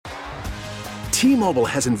T-Mobile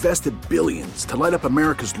has invested billions to light up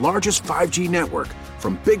America's largest 5G network,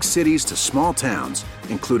 from big cities to small towns,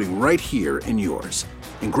 including right here in yours.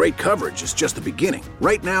 And great coverage is just the beginning.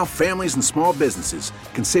 Right now, families and small businesses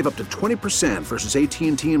can save up to 20% versus AT&T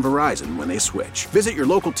and Verizon when they switch. Visit your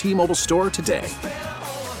local T-Mobile store today.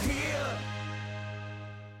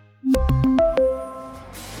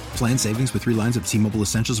 Plan savings with 3 lines of T-Mobile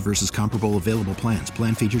Essentials versus comparable available plans.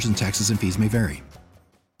 Plan features and taxes and fees may vary.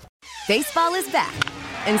 Baseball is back,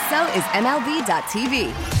 and so is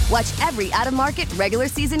MLB.tv. Watch every out-of-market regular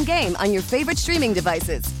season game on your favorite streaming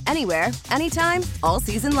devices, anywhere, anytime, all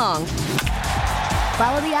season long.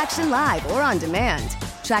 Follow the action live or on demand.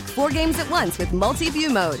 Track 4 games at once with multi-view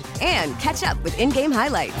mode and catch up with in-game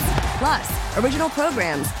highlights. Plus, original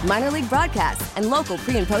programs, minor league broadcasts, and local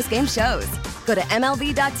pre- and post-game shows. Go to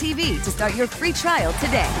MLB.tv to start your free trial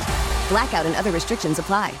today. Blackout and other restrictions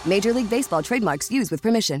apply. Major League Baseball trademarks used with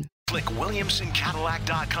permission. Click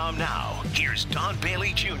WilliamsonCadillac.com now. Here's Don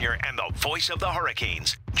Bailey Jr. and the voice of the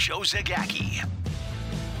Hurricanes, Joe Zagacki.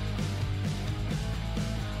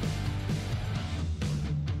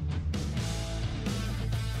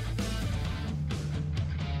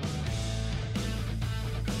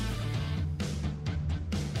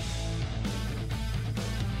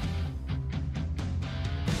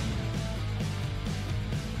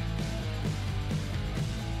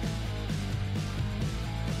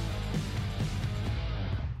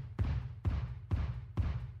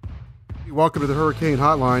 Welcome to the Hurricane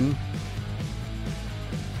Hotline.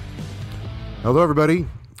 Hello, everybody.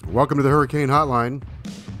 Welcome to the Hurricane Hotline.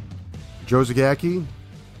 Joe Zagacki,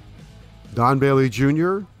 Don Bailey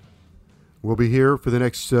Jr. will be here for the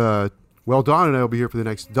next, Don and I will be here for the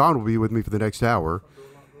next, Don will be with me for the next hour.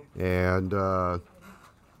 And I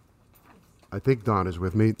think Don is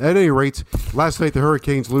with me. At any rate, last night the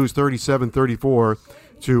Hurricanes lose 37-34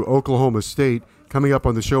 to Oklahoma State. Coming up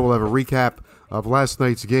on the show, we'll have a recap of last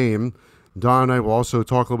night's game. Don and I will also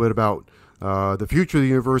talk a little bit about the future of the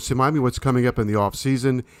University of Miami, what's coming up in the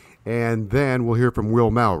offseason, and then we'll hear from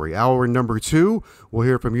Will Mallory. Hour number 2, we'll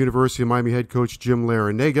hear from University of Miami head coach Jim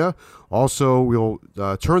Larrañaga. Also, we'll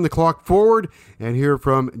turn the clock forward and hear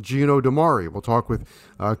from Gino Damari. We'll talk with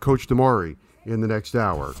Coach Damari in the next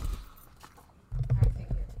hour.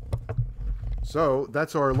 So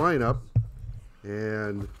that's our lineup.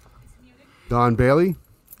 And Don Bailey?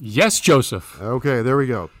 Yes, Joseph. Okay, there we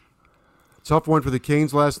go. Tough one for the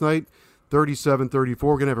Canes last night, 37-34.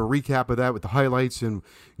 We're going to have a recap of that with the highlights and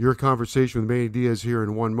your conversation with Manny Diaz here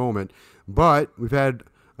in one moment. But we've had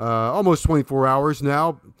almost 24 hours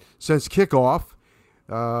now since kickoff,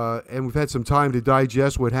 and we've had some time to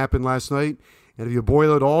digest what happened last night. And if you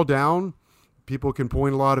boil it all down, people can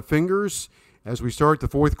point a lot of fingers. As we start the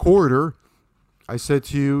fourth quarter, I said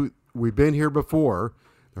to you, we've been here before.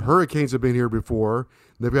 The Hurricanes have been here before.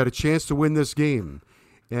 They've got a chance to win this game.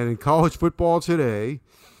 And in college football today,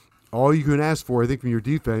 all you can ask for, I think, from your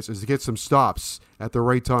defense is to get some stops at the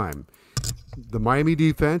right time. The Miami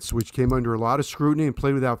defense, which came under a lot of scrutiny and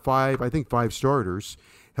played without five starters,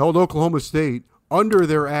 held Oklahoma State under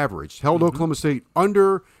their average. Oklahoma State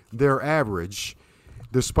under their average,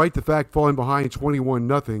 despite the fact falling behind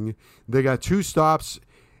 21-0. They got 2 stops.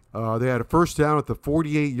 They had a first down at the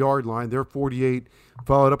 48-yard line. Their 48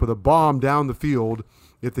 followed up with a bomb down the field.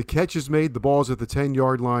 If the catch is made, the ball's at the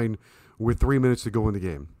 10-yard line with 3 minutes to go in the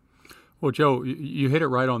game. Well, Joe, you hit it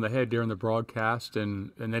right on the head during the broadcast,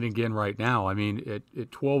 and then again right now. I mean,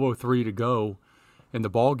 at 12:03 to go in the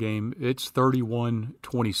ball game, it's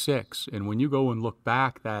 31-26. And when you go and look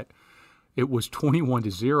back, that it was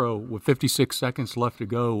 21-0 with 56 seconds left to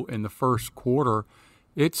go in the first quarter.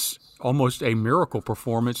 It's almost a miracle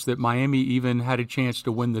performance that Miami even had a chance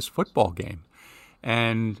to win this football game.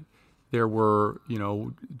 And there were,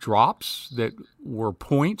 drops that were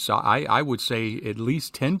points. I would say at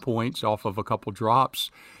least 10 points off of a couple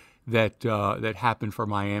drops that happened for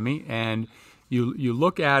Miami. And you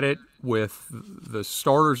look at it with the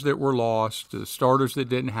starters that were lost, the starters that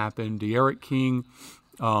didn't happen. D'Eriq King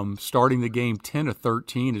starting the game 10 of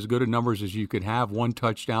 13, as good a numbers as you could have, 1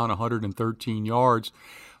 touchdown, 113 yards.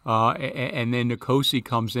 And then Nkosi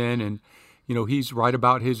comes in and, he's right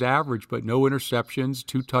about his average, but no interceptions,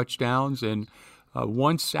 2 touchdowns, and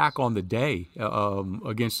 1 sack on the day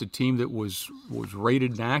against a team that was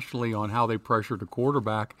rated nationally on how they pressured the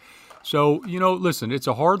quarterback. So, listen, it's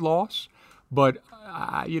a hard loss, but,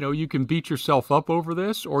 you can beat yourself up over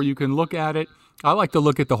this, or you can look at it. I like to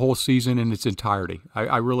look at the whole season in its entirety.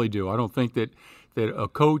 I really do. I don't think that a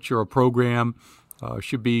coach or a program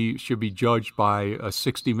should be judged by a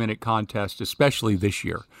 60-minute contest, especially this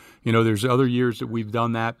year. There's other years that we've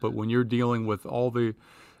done that, but when you're dealing with all the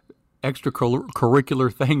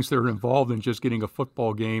extracurricular things that are involved in just getting a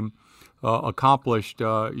football game accomplished.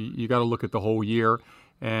 You got to look at the whole year.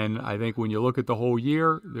 And I think when you look at the whole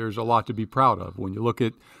year, there's a lot to be proud of. When you look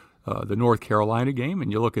at the North Carolina game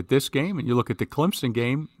and you look at this game and you look at the Clemson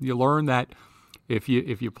game, you learn that if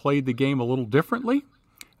you played the game a little differently,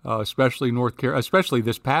 especially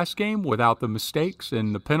this past game without the mistakes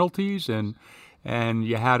and the penalties and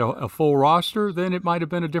you had a full roster, then it might have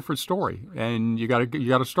been a different story. And you got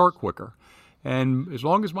to start quicker. And as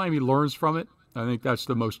long as Miami learns from it, I think that's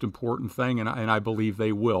the most important thing, and I believe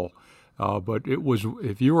they will. But it was,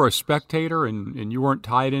 if you were a spectator and you weren't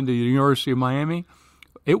tied into the University of Miami,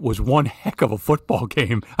 it was one heck of a football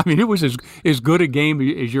game. I mean, it was as good a game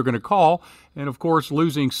as you're going to call. And of course,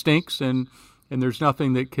 losing stinks, and there's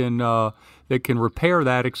nothing that can repair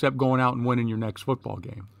that except going out and winning your next football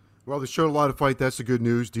game. Well, they showed a lot of fight. That's the good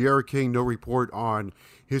news. D'Eriq King, no report on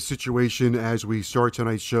his situation as we start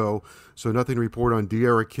tonight's show. So nothing to report on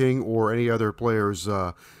D'Eriq King or any other players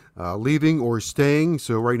leaving or staying.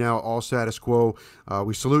 So right now, all status quo.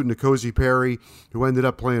 We salute N'Kosi Perry, who ended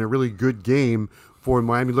up playing a really good game for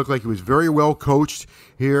Miami. Looked like he was very well coached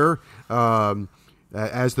here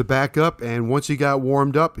as the backup. And once he got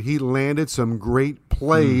warmed up, he landed some great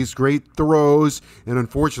plays, great throws, and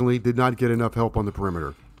unfortunately did not get enough help on the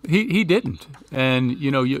perimeter. He didn't. And,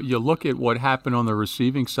 you look at what happened on the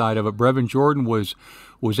receiving side of it. Brevin Jordan was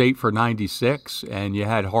 8 for 96, and you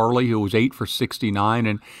had Harley, who was 8 for 69.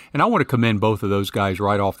 And I want to commend both of those guys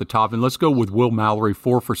right off the top. And let's go with Will Mallory,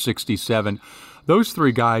 4 for 67. Those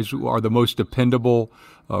three guys are the most dependable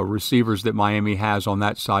receivers that Miami has on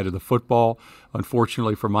that side of the football.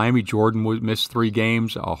 Unfortunately for Miami, Jordan missed 3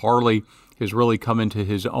 games. Harley has really come into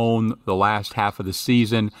his own the last half of the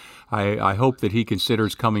season. I hope that he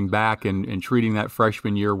considers coming back and treating that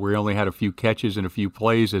freshman year where he only had a few catches and a few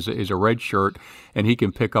plays as a red shirt, and he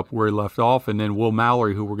can pick up where he left off. And then Will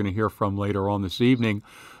Mallory, who we're going to hear from later on this evening,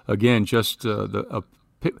 again, just a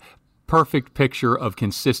perfect picture of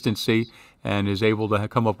consistency and is able to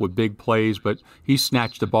come up with big plays, but he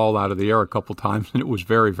snatched the ball out of the air a couple times, and it was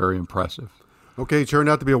very, very impressive. Okay, turned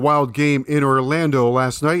out to be a wild game in Orlando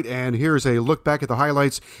last night, and here's a look back at the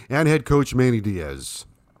highlights and head coach Manny Diaz.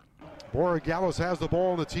 Borregales has the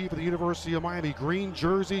ball on the tee for the University of Miami. Green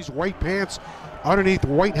jerseys, white pants, underneath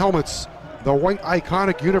white helmets. The white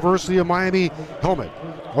iconic University of Miami helmet.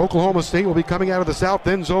 Oklahoma State will be coming out of the south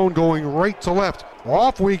end zone, going right to left.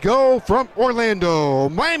 Off we go from Orlando.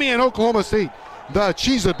 Miami and Oklahoma State, the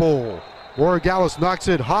Cheez-It Bowl. Borregales knocks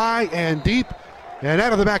it high and deep and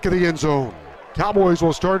out of the back of the end zone. Cowboys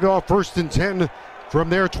will start it off 1st and 10 from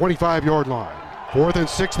their 25-yard line. 4th and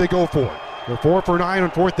 6 they go for it. They're 4 for 9 on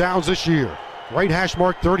 4th downs this year. Right hash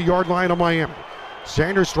mark 30-yard line on Miami.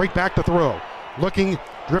 Sanders straight back to throw. Looking,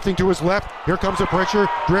 drifting to his left. Here comes the pressure.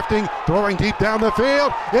 Drifting, throwing deep down the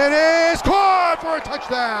field. It is caught for a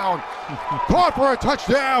touchdown. Caught for a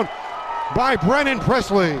touchdown by Brennan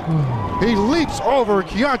Presley. He leaps over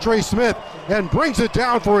Keontre Smith and brings it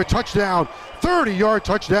down for a touchdown. 30-yard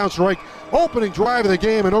touchdown strike. Opening drive of the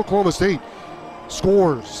game, and Oklahoma State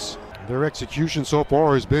scores. Their execution so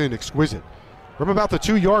far has been exquisite. From about the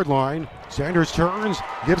 2-yard line, Sanders turns,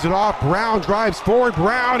 gives it off. Brown drives forward.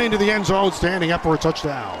 Brown into the end zone, standing up for a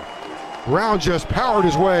touchdown. Brown just powered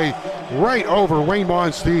his way right over Wayne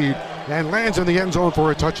Monsteed and lands in the end zone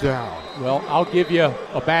for a touchdown. Well, I'll give you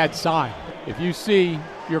a bad sign. If you see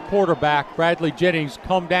your quarterback, Bradley Jennings,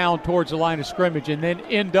 come down towards the line of scrimmage and then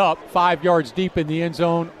end up 5 yards deep in the end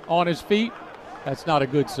zone on his feet, that's not a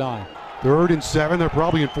good sign. 3rd and 7, they're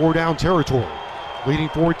probably in 4-down territory. Leading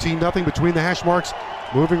 14-0 between the hash marks,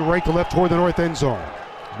 moving right to left toward the north end zone.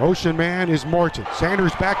 Motion man is Martin.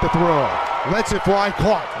 Sanders back to throw. Lets it fly,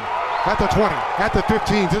 caught. At the 20, at the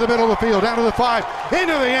 15, to the middle of the field, down to the 5,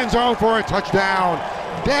 into the end zone for a touchdown.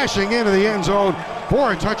 Dashing into the end zone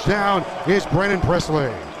for a touchdown is Brennan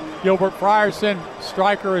Presley. Gilbert Frierson,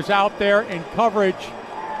 striker, is out there in coverage.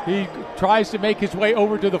 He tries to make his way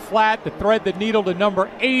over to the flat to thread the needle to number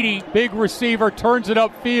 80. Big receiver, turns it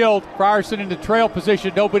upfield. Frierson in the trail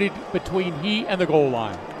position, nobody between he and the goal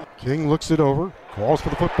line. King looks it over, calls for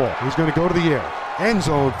the football. He's going to go to the air. End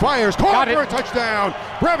zone, fires, caught for a touchdown.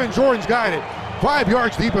 Brevin Jordan's got it. 5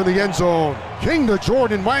 yards deep in the end zone. King to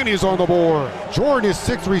Jordan, Miami is on the board. Jordan is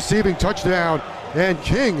 6th receiving touchdown, and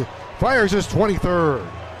King fires his 23rd.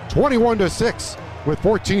 21-6 with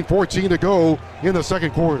 14-14 to go in the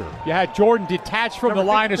second quarter. You had Jordan detached from the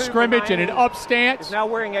line of scrimmage and an up stance. Is now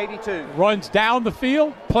wearing 82. Runs down the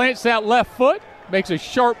field, plants that left foot, makes a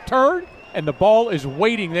sharp turn, and the ball is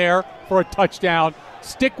waiting there for a touchdown.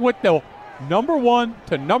 Stick with the number 1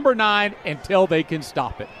 to number 9 until they can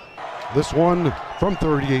stop it. This one from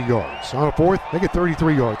 38 yards. On a fourth, they get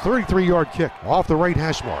 33 yards. 33-yard kick off the right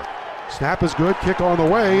hash mark. Snap is good. Kick on the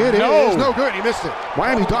way. It is no good. He missed it.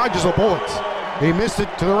 Miami dodges a bullet. He missed it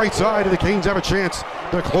to the right side, and the Canes have a chance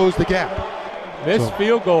to close the gap. Missed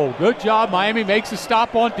field goal. Good job. Miami makes a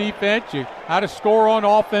stop on defense. You had a score on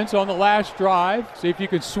offense on the last drive. See if you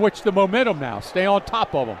can switch the momentum now. Stay on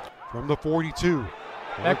top of them. From the 42.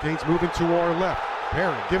 Hurricanes moving to our left.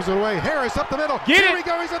 Perry gives it away. Harris up the middle. Here we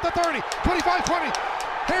go. He's at the 30. 25-20.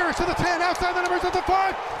 Harris to the 10. Outside the numbers at the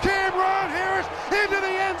 5. Cameron Harris into the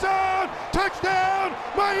end zone. Touchdown,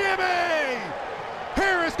 Miami.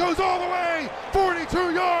 Harris goes all the way.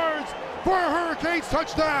 42 yards for a Hurricanes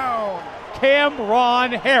touchdown.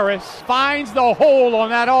 Cameron Harris finds the hole on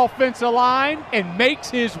that offensive line and makes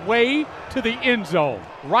his way to the end zone,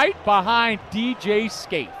 right behind DJ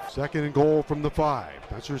Scaife. Second and goal from the 5.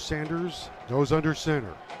 Spencer Sanders goes under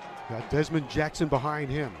center. Got Desmond Jackson behind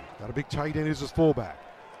him. Got a big tight end as his fullback.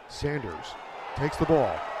 Sanders takes the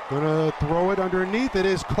ball. Gonna throw it underneath. It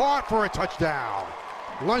is caught for a touchdown.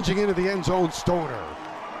 Lunging into the end zone, Stoner.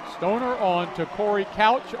 Stoner on to Corey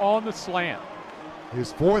Couch on the slant.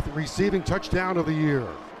 His fourth receiving touchdown of the year.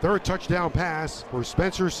 Third touchdown pass for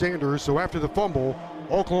Spencer Sanders. So after the fumble,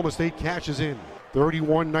 Oklahoma State cashes in.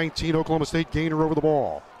 31-19, Oklahoma State gainer over the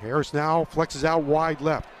ball. Harris now flexes out wide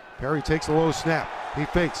left. Perry takes a low snap. He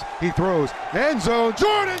fakes. He throws. End zone.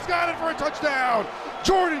 Jordan's got it for a touchdown.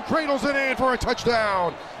 Jordan cradles it in for a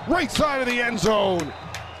touchdown. Right side of the end zone.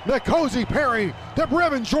 N'Kosi Perry to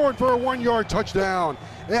Brevin Jordan for a 1-yard touchdown.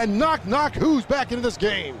 And knock, who's back into this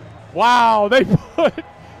game? Wow, they put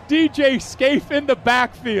DJ Scaife in the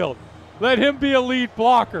backfield. Let him be a lead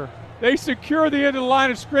blocker. They secure the end of the line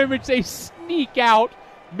of scrimmage. They sneak out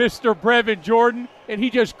Mr. Brevin Jordan, and he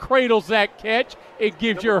just cradles that catch. It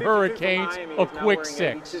gives your Hurricanes a quick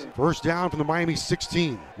 6. First down from the Miami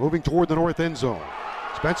 16, moving toward the north end zone.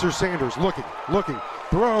 Spencer Sanders looking,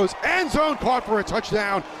 throws, end zone, caught for a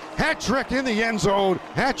touchdown. Hat trick in the end zone.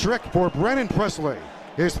 Hat trick for Brennan Presley.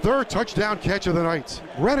 His third touchdown catch of the night.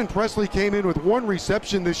 Brennan Presley came in with 1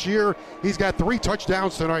 reception this year. He's got 3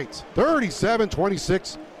 touchdowns tonight.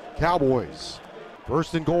 37-26 Cowboys.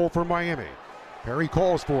 First and goal for Miami. Perry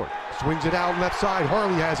calls for it. Swings it out left side.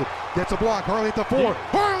 Harley has it. Gets a block. Harley at the 4.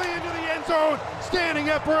 Harley into the end zone. Standing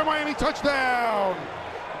up for a Miami touchdown.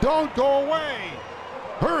 Don't go away.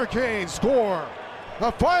 Hurricanes score.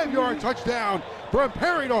 A 5-yard touchdown from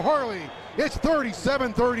Perry to Harley. It's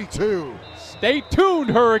 37-32. Stay tuned,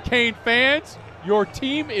 Hurricane fans. Your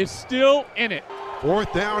team is still in it.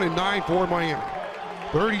 Fourth down and 9 for Miami.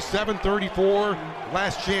 37-34.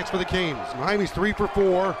 Last chance for the Canes. Miami's 3 for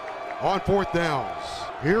 4 on fourth downs.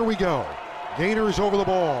 Here we go. Gainers over the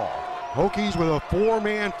ball. Hokies with a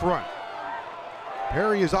 4-man front.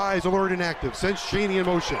 Perry, his eyes alert and active. Sends Chaney in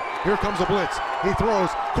motion. Here comes a blitz. He throws.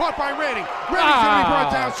 Caught by Redding. Redding's going to be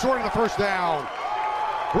brought down short of the first down.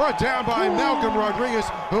 Brought down by Malcolm Rodriguez,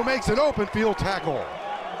 who makes an open field tackle.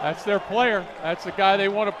 That's their player. That's the guy they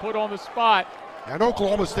want to put on the spot. And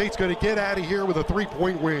Oklahoma State's going to get out of here with a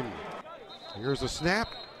 3-point win. Here's a snap.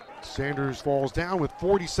 Sanders falls down with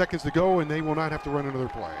 40 seconds to go, and they will not have to run another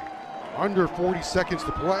play. Under 40 seconds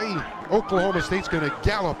to play, Oklahoma State's going to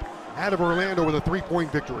gallop out of Orlando with a 3-point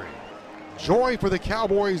victory. Joy for the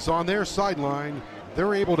Cowboys on their sideline.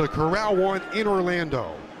 They're able to corral one in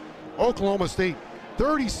Orlando. Oklahoma State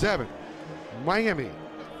 37, Miami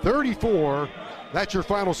 34. That's your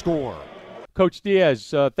final score. Coach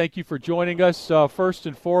Diaz, thank you for joining us. First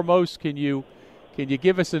and foremost, can you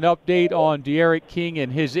give us an update on D'Eriq King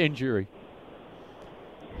and his injury?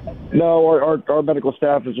 No, our medical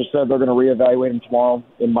staff has just said they're going to reevaluate him tomorrow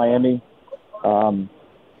in Miami, and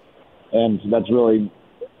that's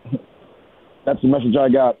the message I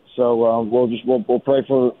got. So we'll pray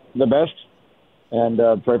for the best and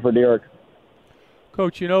pray for D'Eriq.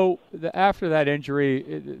 Coach, after that injury,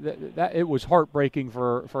 it was heartbreaking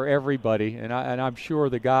for everybody, and I'm sure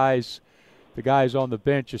the guys on the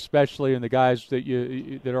bench, especially, and the guys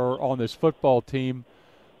that are on this football team.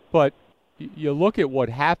 But you look at what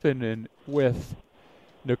happened with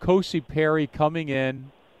N'Kosi Perry coming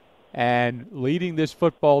in and leading this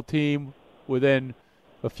football team within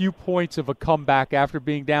a few points of a comeback after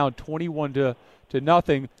being down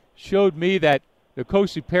 21-0, showed me that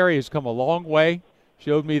N'Kosi Perry has come a long way.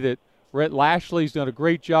 Showed me that Rhett Lashley's done a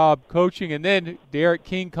great job coaching, and then D'Eriq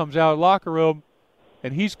King comes out of the locker room,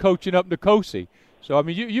 and he's coaching up N'Kosi. So, I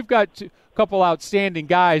mean, you've got a couple outstanding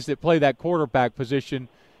guys that play that quarterback position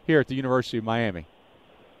here at the University of Miami.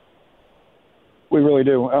 We really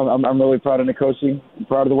do. I'm really proud of N'Kosi. I'm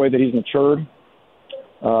proud of the way that he's matured.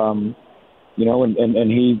 And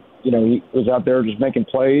he was out there just making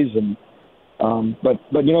plays. And but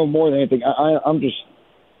more than anything, I'm just,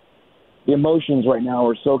 the emotions right now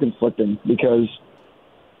are so conflicting because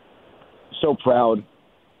so proud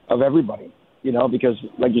of everybody, because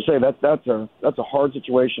like you say, that's a hard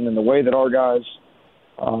situation, and the way that our guys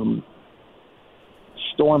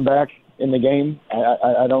storm back in the game,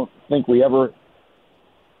 I don't think we ever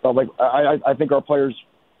felt like, I think our players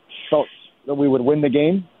felt that we would win the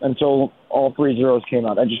game until all 3 zeros came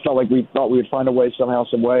out. I just felt like we thought we would find a way somehow,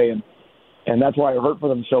 some way, and that's why it hurt for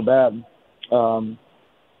them so bad,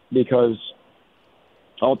 because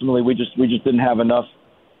ultimately we just didn't have enough.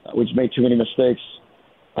 We just made too many mistakes.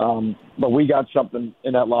 But we got something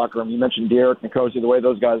in that locker room. You mentioned Derek, Nkosi, the way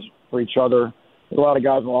those guys for each other. There's a lot of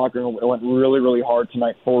guys in the locker room that went really, really hard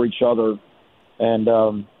tonight for each other.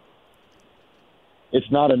 And it's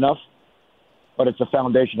not enough, but it's a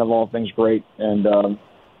foundation of all things great. And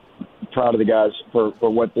proud of the guys for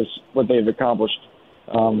what they've accomplished,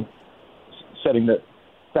 setting the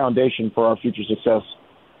foundation for our future success.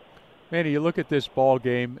 Manny, you look at this ball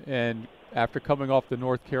game, and after coming off the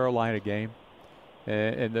North Carolina game,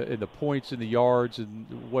 and the points and the yards and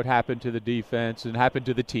what happened to the defense and happened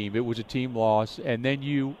to the team, it was a team loss, and then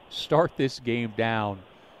you start this game down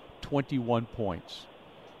 21 points.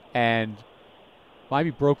 And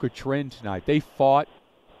Miami broke a trend tonight. They fought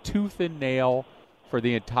tooth and nail for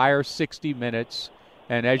the entire 60 minutes.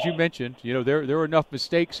 And as you mentioned, there were enough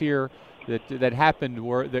mistakes here that happened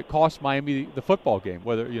that cost Miami the football game,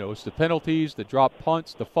 whether it's the penalties, the dropped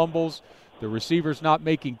punts, the fumbles, the receivers not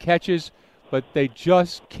making catches, but they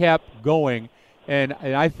just kept going. And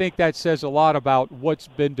I think that says a lot about what's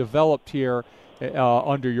been developed here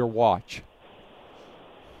under your watch.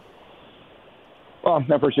 Well,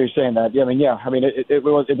 I appreciate you saying that. It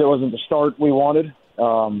wasn't the start we wanted,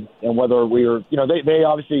 and whether we were, they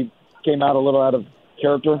obviously came out a little out of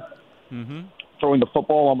character, throwing the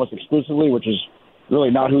football almost exclusively, which is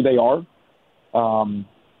really not who they are.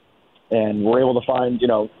 And we're able to find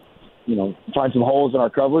find some holes in our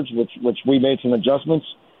coverage, which we made some adjustments.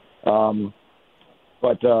 And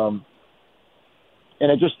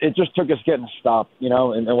it just took us getting a stop,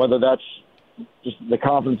 and whether that's just the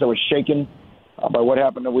confidence that was shaken by what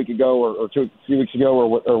happened a week ago or 2 weeks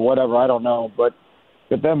ago or whatever, I don't know. But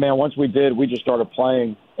then, man, once we did, we just started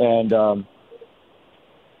playing, and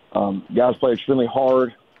guys played extremely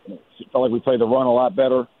hard. It felt like we played the run a lot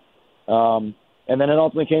better. And then it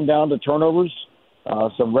ultimately came down to turnovers,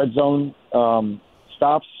 some red zone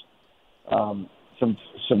stops, some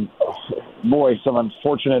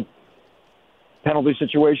unfortunate penalty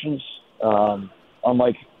situations.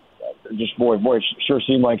 Unlike it sure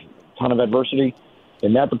seemed like a ton of adversity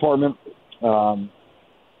in that department. And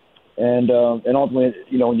ultimately,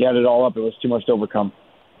 when you add it all up, it was too much to overcome.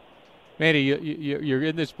 Manny, you're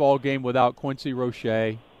in this ball game without Quincy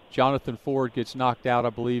Roche. Jonathan Ford gets knocked out, I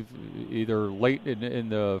believe, either late in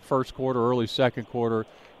the first quarter, early second quarter.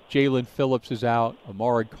 Jalen Phillips is out.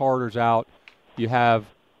 Amari Carter's out. You have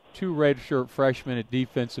 2 redshirt freshmen at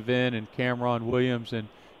defensive end, and Cameron Williams and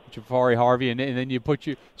Jafari Harvey, and then you put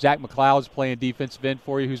Zach McLeod's playing defensive end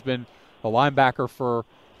for you, who's been a linebacker for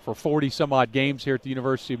 40-some-odd games here at the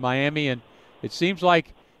University of Miami. And it seems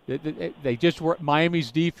like they just were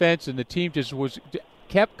Miami's defense, and the team just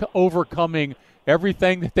kept overcoming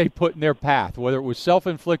everything that they put in their path, whether it was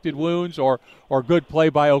self-inflicted wounds or good play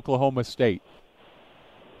by Oklahoma State.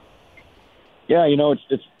 Yeah,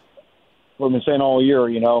 it's what we've been saying all year.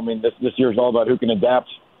 This year is all about who can adapt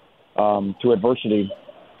to adversity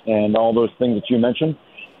and all those things that you mentioned,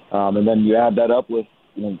 and then you add that up with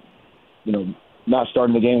not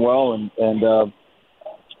starting the game well,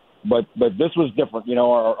 but this was different.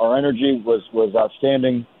 Our energy was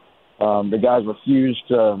outstanding. The guys refused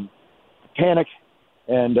to panic,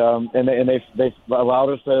 and they allowed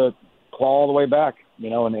us to claw all the way back.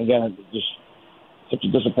 And again, it just such a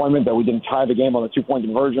disappointment that we didn't tie the game on the 2-point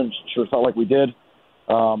conversion. Sure felt like we did,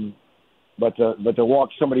 but to walk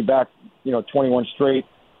somebody back, 21 straight,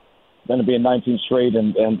 then to be in 19 straight,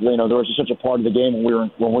 and there was just such a part of the game when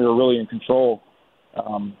we were really in control.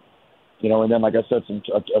 And then, like I said,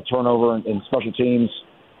 a turnover in special teams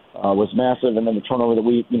was massive, and then the turnover that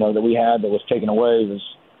we had that was taken away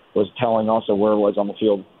was telling also where it was on the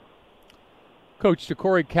field. Coach, to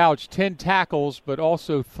Corey Couch, 10 tackles, but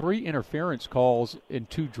also 3 interference calls in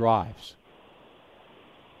 2 drives.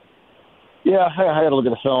 Yeah, I had to look at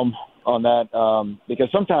the film on that because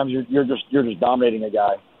sometimes you're just dominating a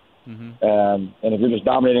guy, and if you're just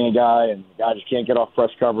dominating a guy and the guy just can't get off press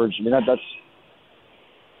coverage, that's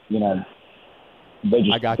they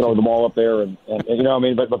just throw the ball up there and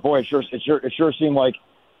but boy, it sure seemed like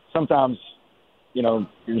sometimes you're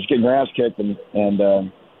just getting your ass kicked, and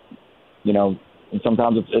and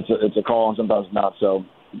sometimes it's a call and sometimes not. So,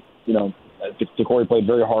 Corey played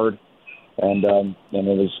very hard, and it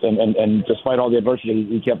was and despite all the adversity,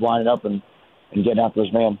 he kept lining up and getting after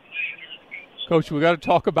his man. Coach, we got to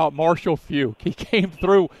talk about Marshall Fuke. He came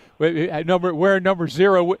through wearing number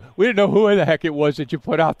 0. We didn't know who the heck it was that you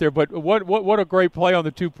put out there, but what a great play on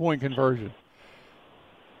the 2-point conversion.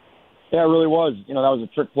 Yeah, it really was. That was a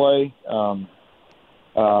trick play,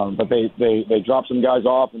 but they dropped some guys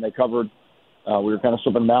off and they covered. We were kind of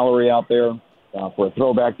slipping Mallory out there for a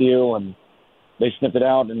throwback deal, and they snipped it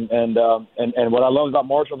out. And what I love about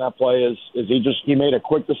Marshall in that play is he made a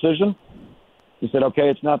quick decision. He said, okay,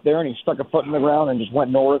 it's not there, and he stuck a foot in the ground and just went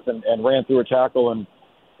north and ran through a tackle.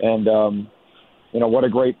 And what a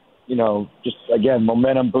great, just, again,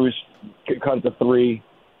 momentum boost, cut it to 3.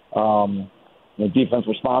 The defense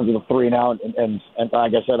responds to the 3 and out. And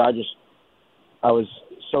like I said, I was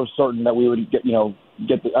so certain that we would get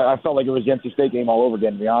I felt like it was the NC State game all over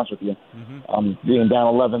again, to be honest with you. Mm-hmm. Being down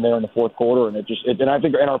 11 there in the fourth quarter. And and I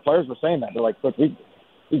think, and our players were saying that. They're like, look, we've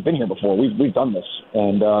been here before. We've done this,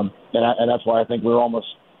 and that's why I think we were almost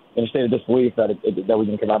in a state of disbelief that we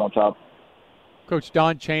didn't come out on top. Coach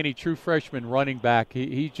Don Chaney, true freshman running back,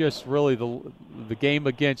 he just really the game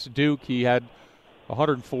against Duke, he had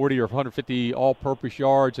 140 or 150 all-purpose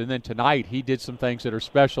yards, and then tonight he did some things that are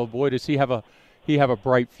special. Boy, does he have a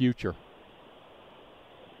bright future.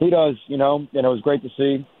 He does, and it was great to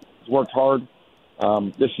see. He's worked hard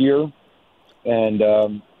this year,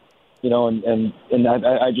 and.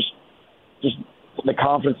 I just the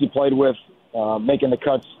confidence he played with, making the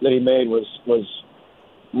cuts that he made was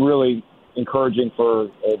really encouraging for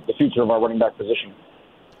the future of our running back position.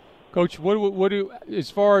 Coach, what do as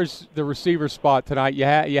far as the receiver spot tonight? You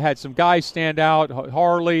had some guys stand out,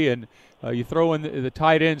 Harley, and you throw in the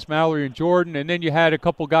tight ends, Mallory and Jordan, and then you had a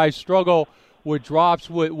couple guys struggle with drops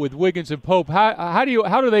with Wiggins and Pope. How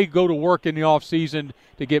do they go to work in the off season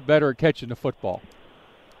to get better at catching the football?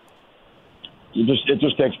 It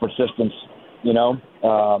just takes persistence, It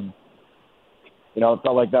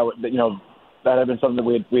felt like that had been something that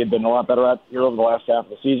we had been a lot better at here over the last half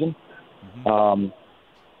of the season. Mm-hmm.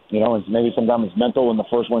 And maybe sometimes it's mental when the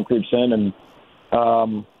first one creeps in, and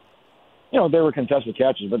they were contested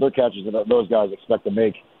catches, but they're catches that those guys expect to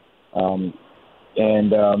make. But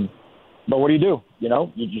what do you do? You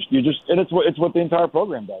just and it's what the entire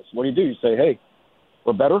program does. What do? You say, hey,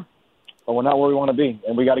 we're better. But we're not where we want to be,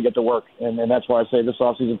 and we got to get to work. And that's why I say this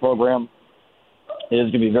offseason program is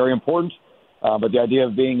going to be very important. But the idea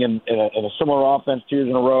of being in a similar offense 2 years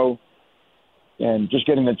in a row and just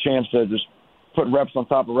getting the chance to just put reps on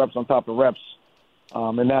top of reps on top of reps,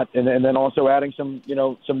 and then also adding some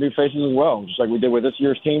new faces as well, just like we did with this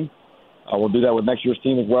year's team. We'll do that with next year's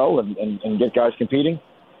team as well, and get guys competing,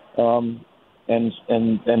 and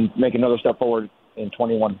make another step forward in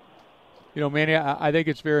 21. Manny, I think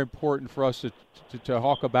it's very important for us to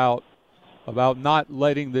talk about not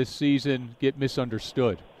letting this season get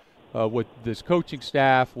misunderstood with this coaching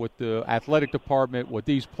staff, with the athletic department, what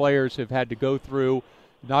these players have had to go through,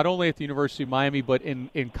 not only at the University of Miami but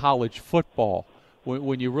in college football.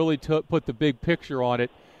 When you really put the big picture on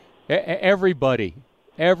it, everybody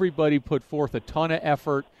put forth a ton of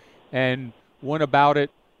effort and went about it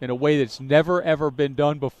in a way that's never, ever been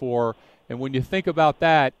done before. And when you think about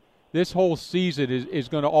that, this whole season is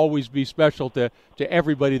going to always be special to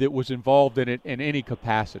everybody that was involved in it in any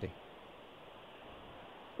capacity.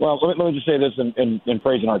 Well, let me just say this in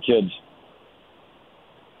praising our kids.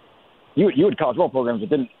 You had college football programs that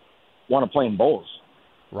didn't want to play in bowls.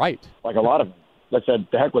 Right. Like a lot of them. That said,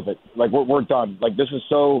 the heck with it. Like, we're done. Like, this is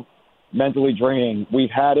so mentally draining. We've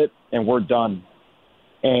had it, and we're done.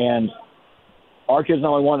 And our kids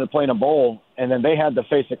not only wanted to play in a bowl, and then they had to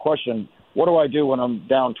face the question, what do I do when I'm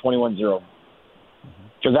down 21-0?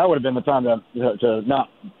 Because that would have been the time to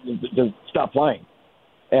stop playing,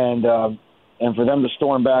 and for them to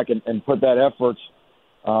storm back and put that effort,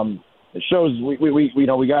 it shows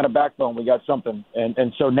we got a backbone, we got something,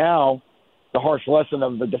 and so now the harsh lesson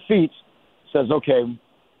of the defeat says, okay,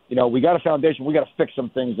 we got a foundation, we got to fix some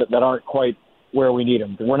things that aren't quite where we need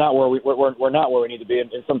them. We're not where we need to be, and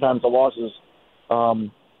sometimes the losses, force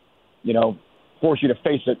you to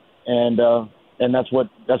face it. And that's what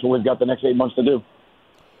we've got the next 8 months to do.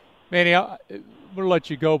 Manny, I'm going to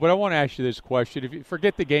let you go, but I want to ask you this question. If you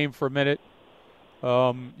forget the game for a minute,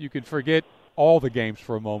 you can forget all the games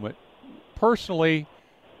for a moment. Personally,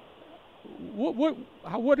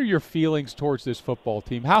 what are your feelings towards this football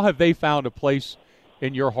team? How have they found a place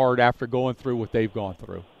in your heart after going through what they've gone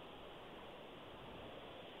through?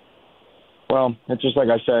 Well, it's just like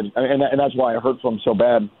I said, and that's why it hurt for them so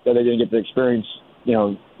bad that they didn't get to experience,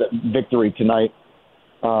 the victory tonight.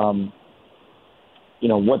 What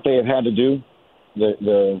they have had to do,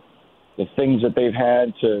 the things that they've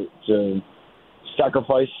had to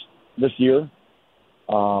sacrifice this year,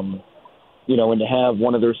 and to have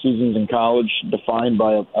one of their seasons in college defined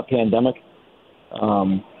by a pandemic,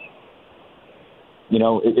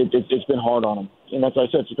 it's been hard on them. And that's what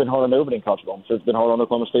I said, it's been hard on everybody in college football. So it's been hard on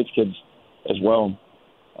Oklahoma State's kids as well.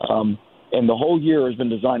 And the whole year has been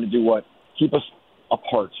designed to do what? Keep us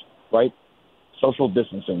apart, right? Social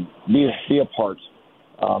distancing, be apart,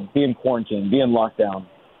 be in quarantine, be in lockdown.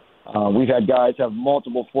 We've had guys have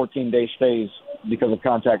multiple 14-day stays because of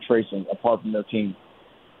contact tracing apart from their team.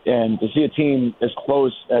 And to see a team as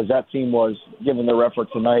close as that team was, given their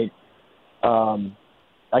effort tonight,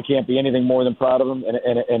 I can't be anything more than proud of them.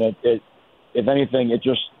 And it if anything,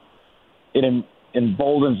 it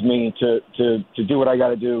emboldens me to do what I got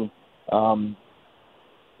to do.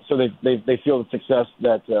 So they feel the success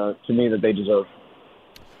that to me that they deserve.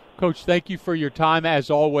 Coach, thank you for your time. As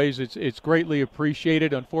always, it's greatly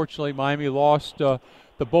appreciated. Unfortunately, Miami lost the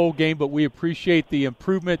bowl game, but we appreciate the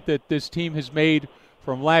improvement that this team has made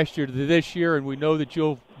from last year to this year, and we know that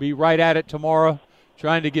you'll be right at it tomorrow,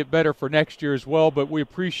 trying to get better for next year as well. But we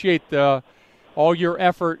appreciate all your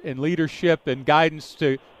effort and leadership and guidance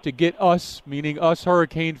to get us, meaning us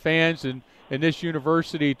Hurricane fans and this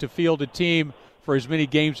university, to field a team for as many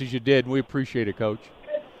games as you did. And we appreciate it, Coach.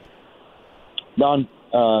 Don,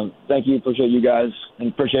 thank you. Appreciate you guys and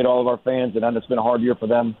appreciate all of our fans. And it's been a hard year for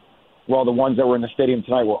them. Well, the ones that were in the stadium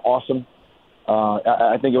tonight were awesome.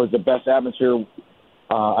 I think it was the best atmosphere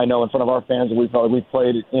I know in front of our fans that we've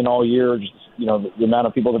played in all year. Just, the amount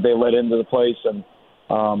of people that they let into the place, and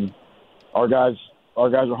our guys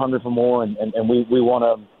are hungry for more, and we want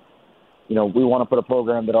to put a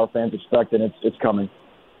program that our fans expect, and it's coming.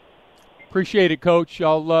 Appreciate it, Coach.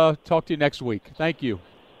 I'll talk to you next week. Thank you.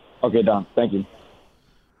 Okay, Don. Thank you.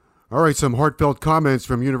 All right, some heartfelt comments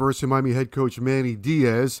from University of Miami head coach Manny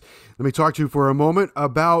Diaz. Let me talk to you for a moment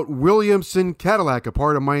about Williamson Cadillac, a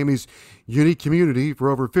part of Miami's unique community for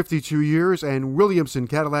over 52 years, and Williamson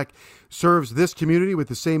Cadillac serves this community with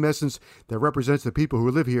the same essence that represents the people who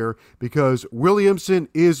live here, because Williamson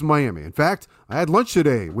is Miami. In fact, I had lunch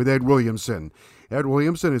today with Ed Williamson. Ed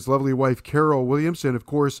Williamson, his lovely wife, Carol Williamson, of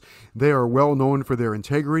course, they are well known for their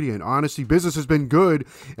integrity and honesty. Business has been good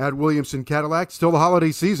at Williamson Cadillac. Still the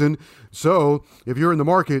holiday season, so if you're in the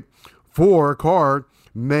market for a car,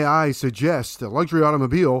 may I suggest a luxury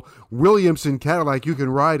automobile, Williamson Cadillac. You can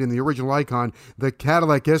ride in the original icon, the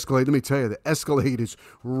Cadillac Escalade. Let me tell you, the Escalade is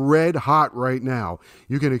red hot right now.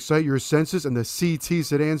 You can excite your senses in the CT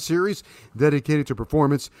sedan series dedicated to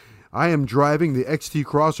performance. I am driving the XT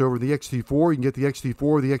crossover, the XT4. You can get the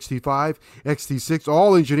XT4, the XT5, XT6,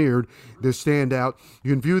 all engineered to stand out.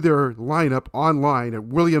 You can view their lineup online at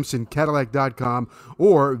WilliamsonCadillac.com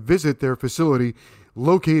or visit their facility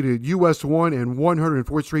located US 1 and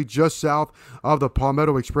 104th Street, just south of the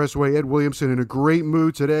Palmetto Expressway. Ed Williamson in a great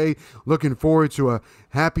mood today. Looking forward to a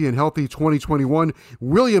happy and healthy 2021.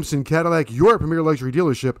 Williamson Cadillac, your premier luxury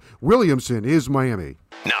dealership. Williamson is Miami.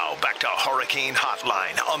 Now back to Hurricane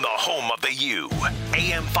Hotline on the home of the U.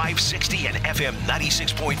 AM 560 and FM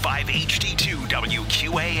 96.5 HD2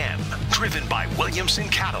 WQAM. Driven by Williamson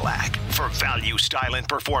Cadillac. For value, style, and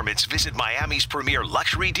performance, visit Miami's premier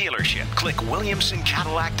luxury dealership. Click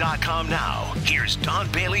WilliamsonCadillac.com now. Here's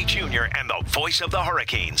Don Bailey Jr. and the voice of the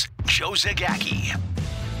Hurricanes, Joe Zagacki.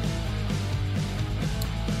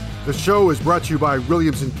 The show is brought to you by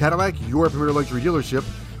Williamson Cadillac, your premier luxury dealership.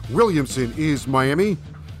 Williamson is Miami.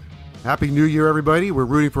 Happy New Year, everybody. We're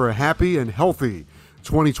rooting for a happy and healthy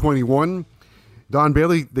 2021. Don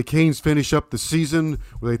Bailey, the Canes finish up the season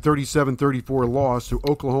with a 37-34 loss to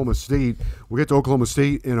Oklahoma State. We'll get to Oklahoma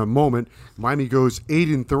State in a moment. Miami goes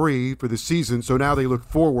 8-3 for the season, so now they look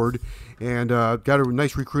forward and got a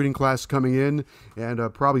nice recruiting class coming in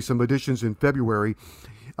and probably some additions in February.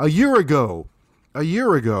 A year ago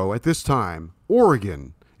at this time,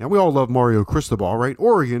 Oregon, and we all love Mario Cristobal, right?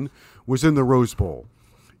 Oregon was in the Rose Bowl.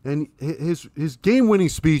 And his game-winning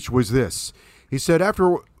speech was this. He said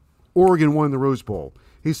after Oregon won the Rose Bowl,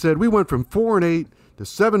 he said, we went from 4-8 to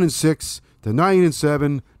 7-6 to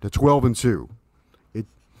 9-7 to 12-2.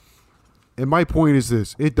 And my point is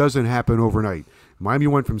this: it doesn't happen overnight. Miami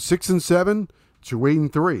went from 6-7 to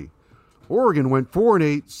 8-3. Oregon went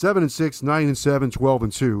 4-8, 7-6, 9-7,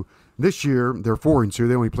 12-2. This year they're 4-2.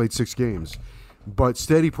 They only played 6 games, but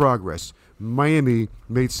steady progress. Miami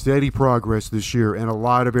made steady progress this year in a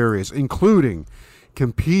lot of areas, including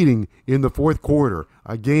competing in the fourth quarter.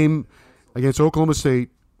 A game against Oklahoma State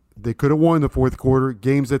they could have won in the fourth quarter,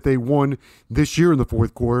 games that they won this year in the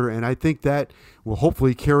fourth quarter, and I think that will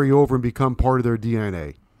hopefully carry over and become part of their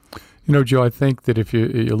DNA. You know, Joe, I think that if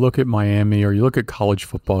you look at Miami or you look at college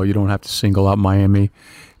football, you don't have to single out Miami,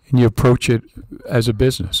 and you approach it as a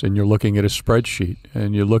business, and you're looking at a spreadsheet,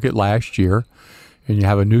 and you look at last year, and you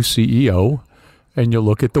have a new CEO, and you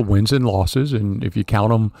look at the wins and losses, and if you count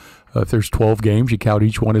them, if there's 12 games, you count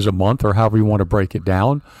each one as a month or however you want to break it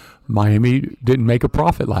down. Miami didn't make a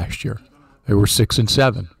profit last year. They were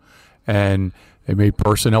 6-7, and they made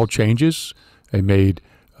personnel changes. They made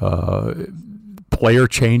player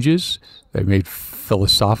changes. They made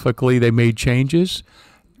philosophically. They made changes,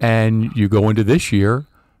 and you go into this year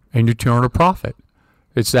and you turn a profit.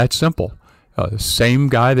 It's that simple. Same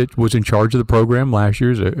guy that was in charge of the program last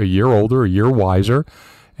year is a year older, a year wiser,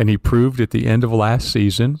 and he proved at the end of last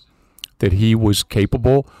season that he was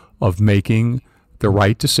capable of making the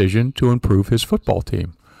right decision to improve his football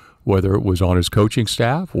team, whether it was on his coaching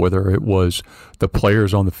staff, whether it was the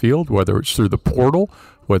players on the field, whether it's through the portal,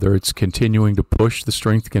 whether it's continuing to push the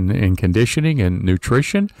strength and conditioning and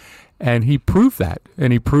nutrition. And he proved that,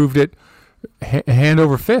 and he proved it hand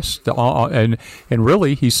over fist. And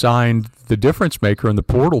really, he signed the difference maker in the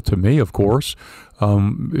portal to me, of course,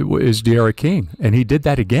 is D'Eriq King, and he did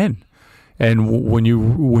that again. And when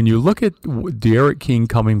you look at D'Eriq King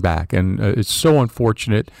coming back, and it's so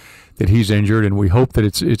unfortunate that he's injured, and we hope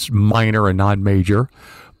that it's minor and not major,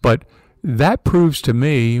 but that proves to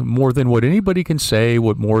me more than what anybody can say,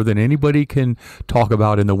 what more than anybody can talk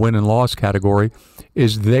about in the win and loss category,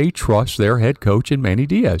 is they trust their head coach in Manny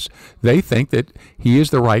Diaz. They think that he is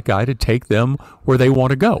the right guy to take them where they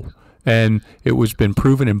want to go. And it was been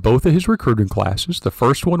proven in both of his recruiting classes. The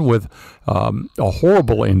first one with a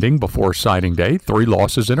horrible ending before signing day, 3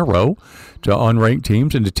 losses in a row to unranked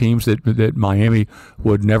teams and to teams that Miami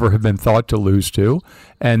would never have been thought to lose to.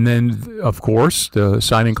 And then, of course, the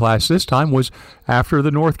signing class this time was after the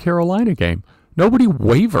North Carolina game. Nobody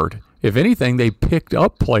wavered. If anything, they picked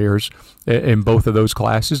up players in both of those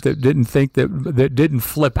classes that didn't think that didn't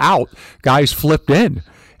flip out. Guys flipped in.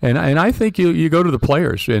 And I think you go to the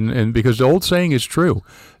players, and because the old saying is true,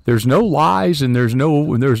 there's no lies and there's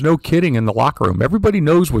no kidding in the locker room. Everybody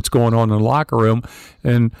knows what's going on in the locker room,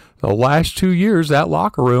 and the last 2 years that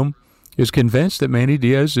locker room is convinced that Manny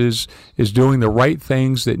Diaz is doing the right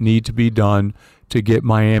things that need to be done to get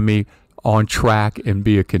Miami on track and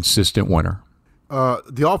be a consistent winner.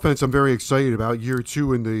 The offense I'm very excited about. Year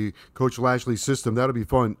 2 in the Coach Lashley system, that'll be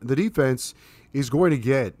fun. The defense is going to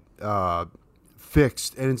get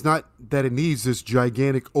fixed, and it's not that it needs this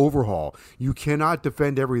gigantic overhaul. You cannot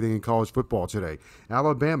defend everything in college football today.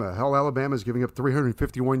 Alabama's giving up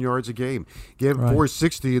 351 yards a game, gave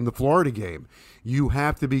 460 in the Florida game. You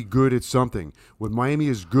have to be good at something. What Miami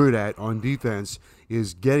is good at on defense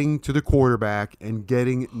is getting to the quarterback and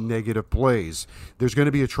getting negative plays. There's going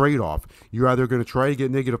to be a trade-off. You're either going to try to get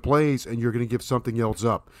negative plays and you're going to give something else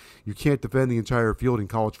up. You can't defend the entire field in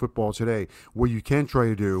college football today. What you can try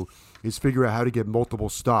to do is figure out how to get multiple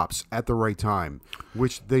stops at the right time,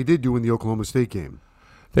 which they did do in the Oklahoma State game.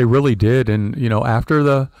 They really did. And, after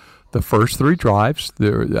the first 3 drives,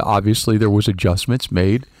 obviously there was adjustments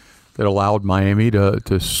made that allowed Miami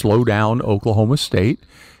to slow down Oklahoma State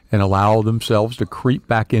and allow themselves to creep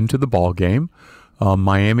back into the ball game.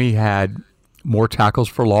 Miami had more tackles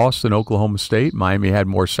for loss than Oklahoma State. Miami had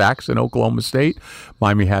more sacks than Oklahoma State.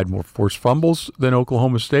 Miami had more forced fumbles than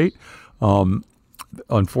Oklahoma State.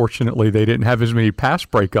 Unfortunately, they didn't have as many pass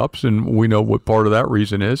breakups, and we know what part of that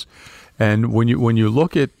reason is. And when you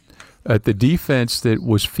look at the defense that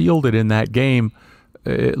was fielded in that game,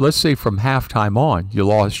 let's say from halftime on, you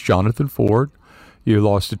lost Jonathan Ford, you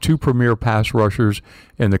lost the 2 premier pass rushers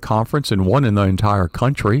in the conference and one in the entire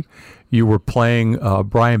country. You were playing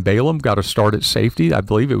Brian Balaam, got a start at safety. I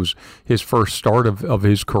believe it was his first start of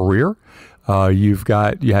his career. You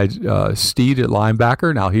had Steed at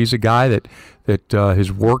linebacker. Now he's a guy that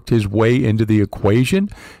has worked his way into the equation.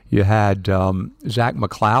 You had Zach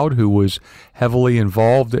McLeod, who was heavily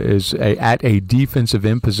involved at a defensive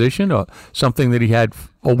end position, something that he had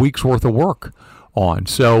a week's worth of work on.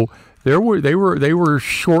 So they were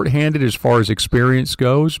shorthanded as far as experience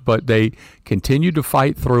goes, but they continued to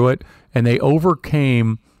fight through it, and they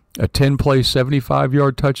overcame a 10-play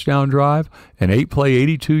 75-yard touchdown drive, an 8-play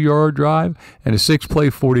 82-yard drive, and a 6-play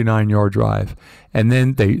 49-yard drive. And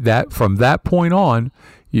then from that point on,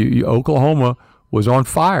 Oklahoma was on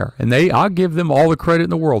fire. And I'll give them all the credit in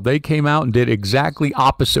the world. They came out and did exactly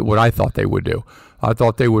opposite what I thought they would do. I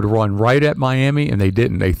thought they would run right at Miami, and they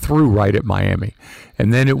didn't. They threw right at Miami.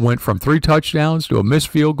 And then it went from 3 touchdowns to a missed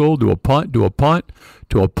field goal to a punt to a punt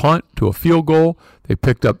to a punt to a field goal. They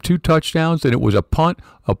picked up 2 touchdowns, and it was a punt,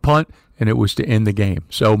 and it was to end the game.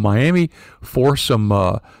 So Miami forced some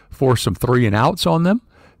 3 and outs on them.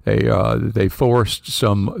 They forced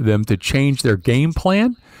them to change their game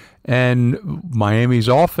plan, and Miami's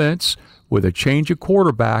offense, with a change of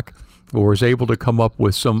quarterback, was able to come up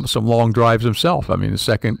with some long drives himself. I mean, the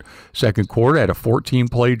second quarter had a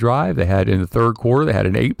 14-play drive. They had, in the third quarter, they had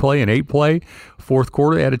an 8-play. Fourth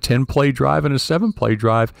quarter, they had a 10-play drive and a 7-play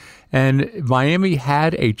drive. And Miami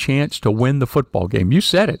had a chance to win the football game. You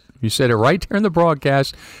said it. You said it right there in the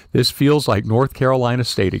broadcast. This feels like North Carolina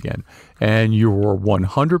State again. And you were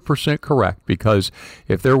 100% correct, because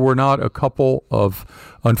if there were not a couple of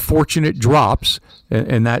unfortunate drops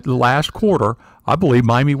in that last quarter, I believe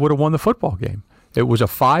Miami would have won the football game. It was a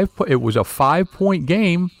 5-point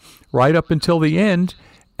game right up until the end,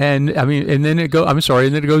 and then it goes to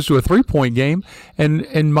a 3-point game,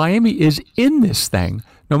 and Miami is in this thing.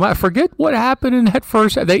 No matter, forget what happened in that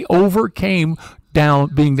first. They overcame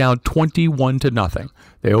being down 21-0.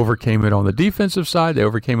 They overcame it on the defensive side. They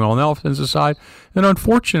overcame it on the offensive side, and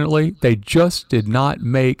unfortunately, they just did not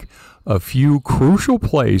make a few crucial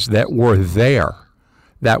plays that were there.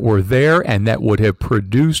 And that would have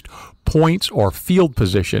produced points or field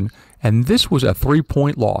position, and this was a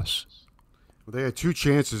 3-point loss. Well, they had 2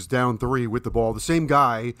 chances down 3 with the ball. The same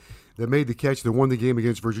guy that made the catch that won the game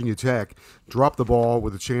against Virginia Tech dropped the ball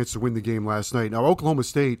with a chance to win the game last night. Now, Oklahoma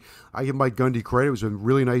State, I give Mike Gundy credit. It was a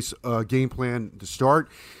really nice game plan to start.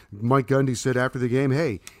 Mike Gundy said after the game,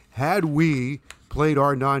 hey, had we played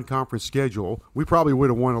our non-conference schedule, we probably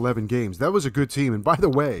would have won 11 games. That was a good team. And by the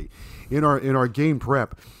way, in our game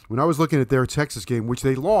prep, when I was looking at their Texas game, which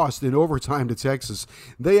they lost in overtime to Texas,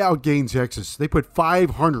 they outgained Texas. They put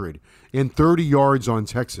 530 yards on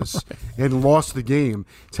Texas and lost the game.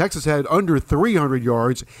 Texas had under 300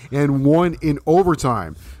 yards and won in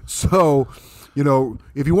overtime. So,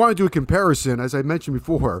 if you want to do a comparison, as I mentioned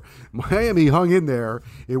before, Miami hung in there.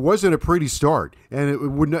 It wasn't a pretty start, and it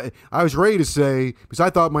would not. I was ready to say, because I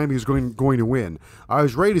thought Miami was going to win. I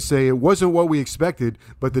was ready to say it wasn't what we expected,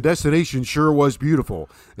 but the destination sure was beautiful,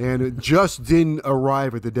 and it just didn't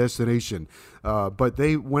arrive at the destination. But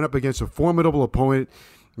they went up against a formidable opponent.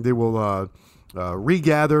 They will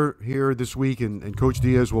regather here this week, and Coach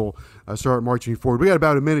Diaz will start marching forward. We got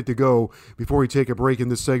about a minute to go before we take a break in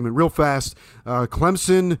this segment. Real fast,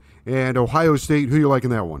 Clemson and Ohio State. Who do you like in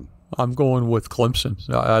that one? I'm going with Clemson.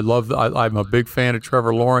 I'm a big fan of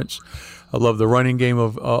Trevor Lawrence. I love the running game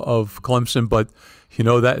of Clemson, but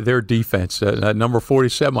that their defense, that number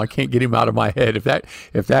 47, I can't get him out of my head.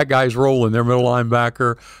 If that guy's rolling, their middle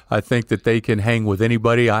linebacker, I think that they can hang with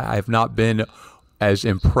anybody. I have not been as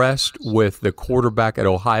impressed with the quarterback at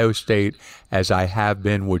Ohio State as I have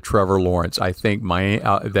been with Trevor Lawrence. I think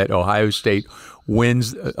that Ohio State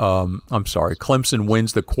wins. Clemson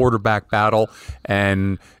wins the quarterback battle,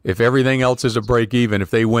 and if everything else is a break even,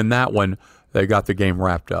 if they win that one, they got the game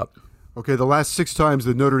wrapped up. Okay, the last 6 times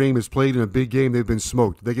that Notre Dame has played in a big game, they've been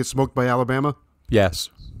smoked. Did they get smoked by Alabama?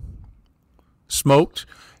 Yes. Smoked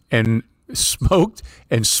and smoked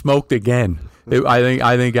again.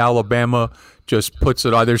 I think Alabama just puts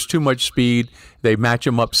it on. There's too much speed. They match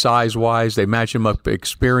them up size-wise. They match them up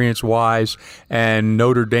experience-wise. And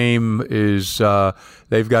Notre Dame is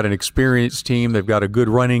they've got an experienced team. They've got a good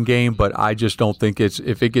running game, but I just don't think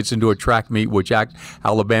if it gets into a track meet, which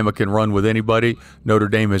Alabama can run with anybody, Notre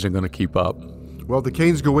Dame isn't going to keep up. Well, the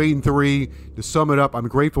Canes go 8-3. To sum it up, I'm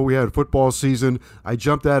grateful we had a football season. I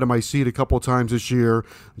jumped out of my seat a couple times this year.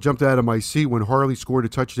 I jumped out of my seat when Harley scored a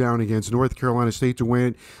touchdown against North Carolina State to win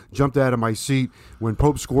it. Jumped out of my seat when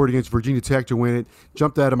Pope scored against Virginia Tech to win it.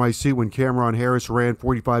 Jumped out of my seat when Cameron Harris ran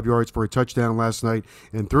 45 yards for a touchdown last night.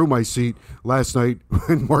 And threw my seat last night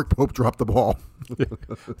when Mark Pope dropped the ball.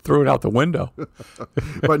 Threw it out the window.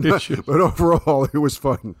 but overall, it was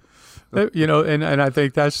fun. And I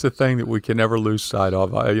think that's the thing that we can never lose sight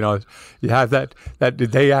of. You have that the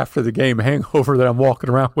day after the game hangover that I'm walking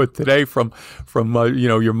around with today from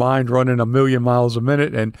your mind running a million miles a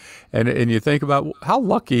minute, and you think about how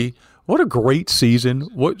lucky. What a great season.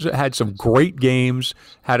 Had some great games,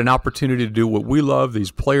 had an opportunity to do what we love.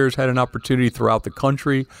 These players had an opportunity throughout the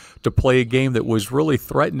country to play a game that was really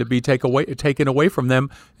threatened to be taken away from them,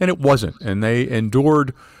 and it wasn't. And they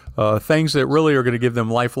endured things that really are going to give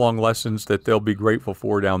them lifelong lessons that they'll be grateful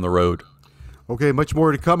for down the road. Okay, much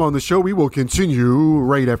more to come on the show. We will continue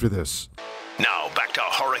right after this. Now back to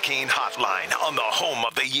Hurricane Hurricane Hotline on the home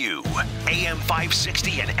of the U. AM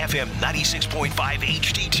 560 and FM 96.5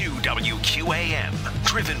 HD2 WQAM.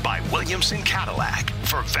 Driven by Williamson Cadillac.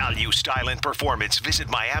 For value, style, and performance, visit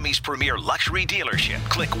Miami's premier luxury dealership.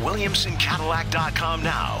 Click WilliamsonCadillac.com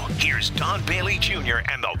now. Here's Don Bailey Jr.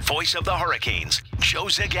 and the voice of the Hurricanes, Joe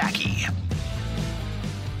Zagacki.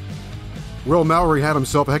 Will Mallory had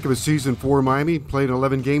himself a heck of a season for Miami. Played in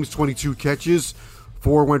 11 games, 22 catches.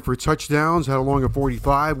 4 went for touchdowns, had a long of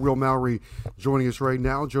 45. Will Mallory joining us right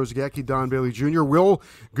now. Joe Zagacki, Don Bailey Jr. Will,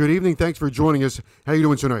 good evening. Thanks for joining us. How are you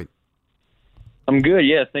doing tonight? I'm good,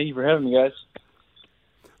 yeah. Thank you for having me, guys.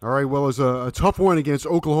 All right, well, it's a tough one against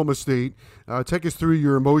Oklahoma State. Take us through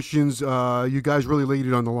your emotions. You guys really laid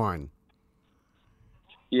it on the line.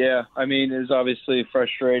 Yeah, I mean, it was obviously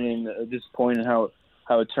frustrating, disappointing how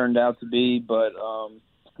it turned out to be, but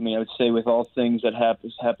I mean, I would say with all things that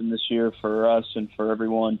happened this year for us and for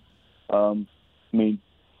everyone, I mean,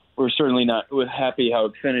 we're certainly not happy how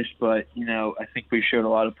it finished, but I think we showed a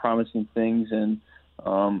lot of promising things, and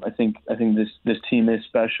I think this team is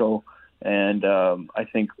special, and I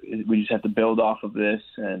think we just have to build off of this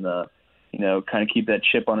and kind of keep that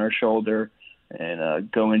chip on our shoulder and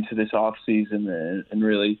go into this off season and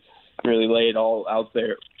really lay it all out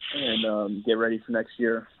there and get ready for next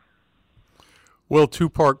year. Well,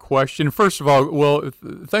 two-part question. First of all, Will,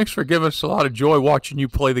 thanks for giving us a lot of joy watching you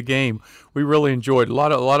play the game. We really enjoyed it. A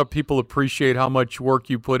lot of people appreciate how much work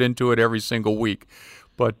you put into it every single week.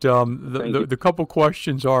 But the couple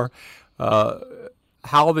questions are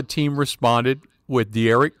how the team responded with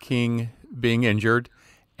D'Eriq King being injured,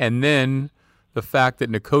 and then the fact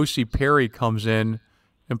that N'Kosi Perry comes in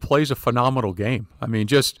and plays a phenomenal game. I mean,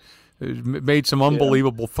 just made some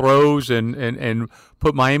unbelievable throws and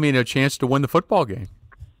put Miami in a chance to win the football game.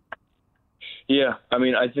 Yeah, I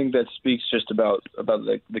mean, I think that speaks just about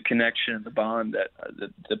the connection and the bond that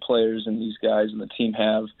the players and these guys and the team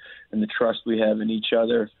have, and the trust we have in each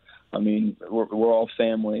other. I mean, we're all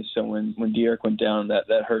family, so when D'Eriq went down,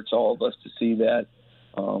 that hurts all of us to see that.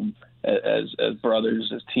 As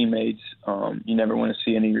brothers, as teammates, you never want to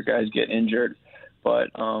see any of your guys get injured.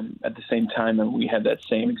 But at the same time, we had that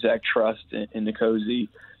same exact trust in N'Kosi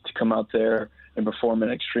to come out there and perform at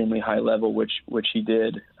an extremely high level, which he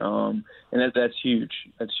did. And that's huge.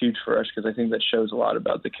 That's huge for us because I think that shows a lot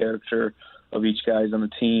about the character of each guys on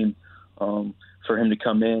the team. For him to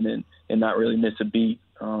come in and not really miss a beat,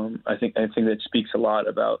 I think that speaks a lot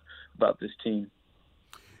about this team.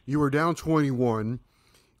 You were down 21.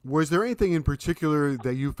 Was there anything in particular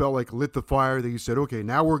that you felt like lit the fire that you said, okay,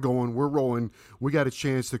 now we're rolling, we got a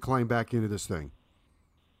chance to climb back into this thing?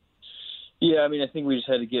 Yeah, I mean, I think we just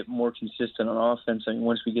had to get more consistent on offense. I mean,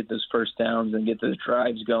 once we get those first downs and get those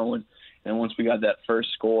drives going, and once we got that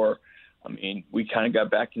first score, I mean, we kind of got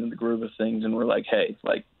back into the groove of things, and we're like, hey,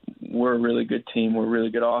 like, we're a really good team. We're a really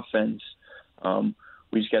good offense.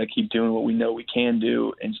 We just got to keep doing what we know we can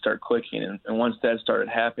do and start clicking. And once that started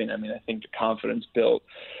happening, I mean, I think the confidence built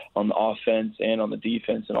on the offense and on the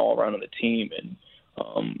defense and all around on the team. And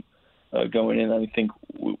going in, I think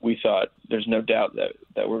we thought there's no doubt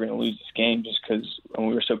that we're going to lose this game just because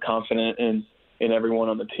we were so confident in everyone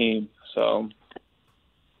on the team. So,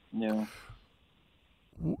 yeah.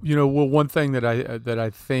 Well, one thing that I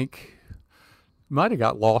think might have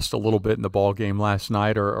got lost a little bit in the ball game last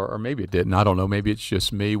night, or maybe it didn't. I don't know. Maybe it's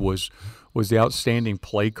just me. Was the outstanding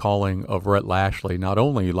play calling of Rhett Lashley, not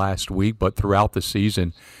only last week but throughout the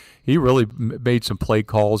season. He really made some play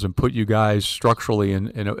calls and put you guys structurally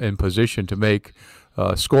in position to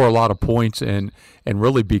score a lot of points and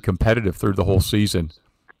really be competitive through the whole season.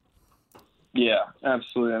 Yeah,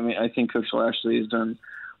 absolutely. I mean, I think Coach Lashley has done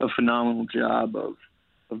a phenomenal job of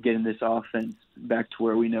getting this offense back to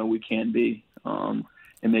where we know we can be.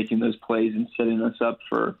 And making those plays and setting us up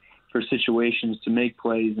for situations to make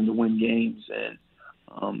plays and to win games. And,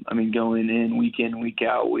 I mean, going in, week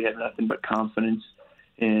out, we had nothing but confidence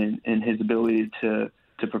in his ability to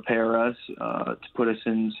prepare us, to put us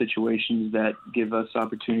in situations that give us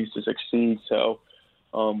opportunities to succeed. So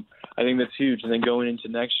I think that's huge. And then going into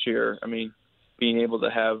next year, I mean, being able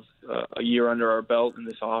to have a year under our belt in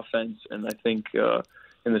this offense, and I think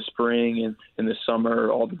in the spring and in the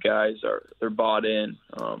summer, all the guys they're bought in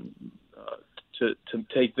to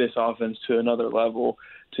take this offense to another level,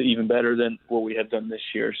 to even better than what we have done this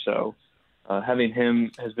year. So having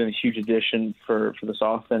him has been a huge addition for this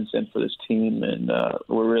offense and for this team, and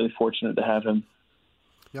we're really fortunate to have him.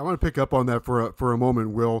 Yeah, I want to pick up on that for a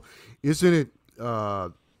moment, Will. Isn't it,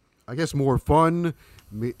 I guess, more fun,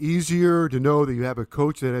 easier to know that you have a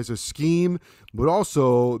coach that has a scheme, but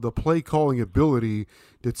also the play calling ability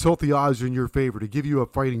to tilt the odds in your favor, to give you a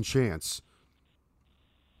fighting chance?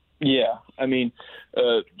 Yeah, I mean,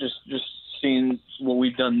 just seeing what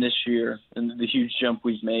we've done this year and the huge jump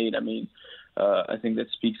we've made. I mean, I think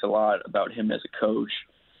that speaks a lot about him as a coach,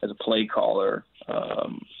 as a play caller.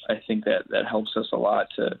 I think that helps us a lot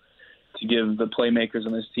to give the playmakers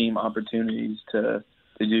on this team opportunities to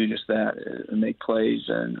do just that and make plays.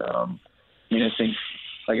 And I mean, I think,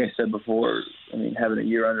 like I said before, I mean, having a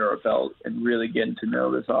year under our belt and really getting to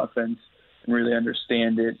know this offense and really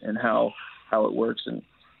understand it and how it works and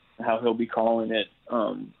how he'll be calling it,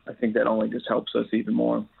 I think that only just helps us even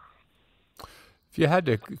more. If you had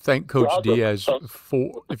to thank Coach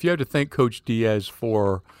Diaz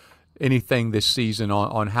for anything this season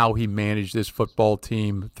on how he managed this football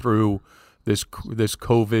team through this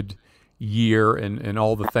COVID year and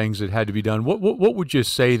all the things that had to be done, what would you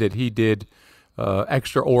say that he did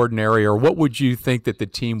extraordinary, or what would you think that the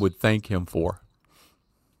team would thank him for?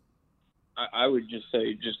 I would just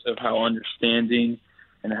say just of how understanding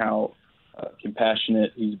and how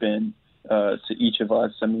compassionate he's been to each of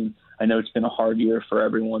us. I mean, I know it's been a hard year for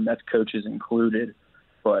everyone, that's coaches included,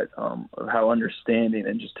 but how understanding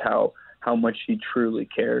and just how much he truly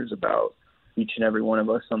cares about each and every one of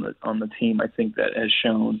us on the team. I think that has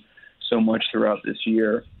shown so much throughout this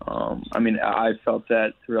year. I mean, I felt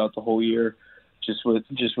that throughout the whole year, just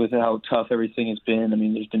with how tough everything has been. I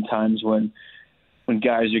mean, there's been times when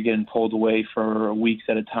guys are getting pulled away for weeks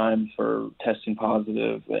at a time for testing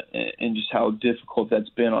positive, and just how difficult that's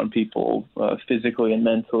been on people physically and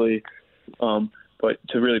mentally. But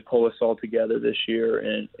to really pull us all together this year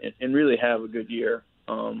and really have a good year,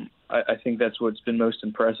 I think that's what's been most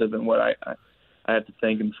impressive, and what I have to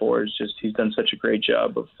thank him for is just he's done such a great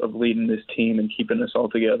job of leading this team and keeping us all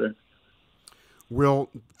together. Well,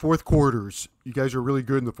 fourth quarters, you guys are really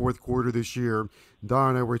good in the fourth quarter this year. Don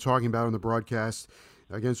and I were talking about on the broadcast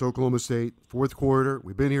against Oklahoma State, fourth quarter.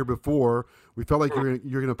 We've been here before. We felt like you're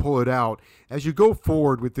going to pull it out. As you go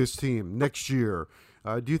forward with this team next year,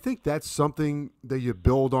 do you think that's something that you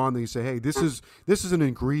build on, that you say, hey, this is an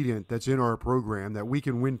ingredient that's in our program that we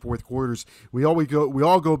can win fourth quarters? We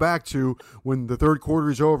all go back to when the third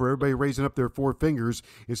quarter is over, everybody raising up their four fingers.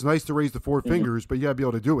 It's nice to raise the four fingers, but you got to be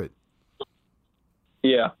able to do it.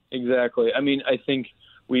 Yeah, exactly. I mean, I think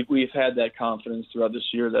we've had that confidence throughout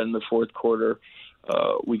this year that in the fourth quarter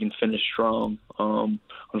we can finish strong.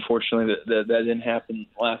 Unfortunately, that didn't happen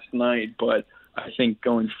last night, but I think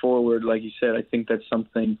going forward, like you said, I think that's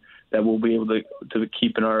something that we'll be able to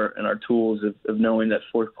keep in our tools of knowing that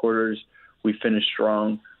fourth quarters we finish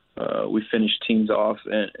strong, we finish teams off,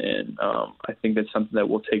 and I think that's something that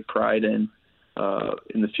we'll take pride in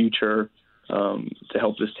the future to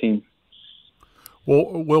help this team.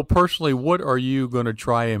 Well, personally, what are you going to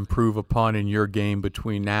try and improve upon in your game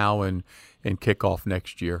between now and kickoff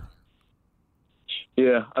next year?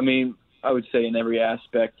 Yeah, I mean, I would say in every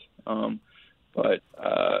aspect. But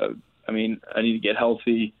I mean, I need to get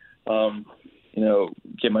healthy,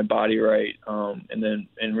 get my body right,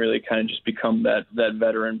 and really kind of just become that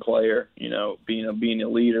veteran player, being a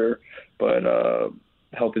leader, but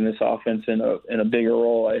helping this offense in a bigger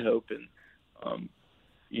role, I hope, and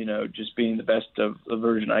just being the best of the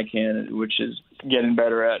version I can, which is getting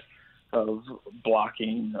better at of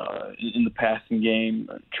blocking in the passing game,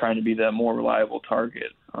 trying to be that more reliable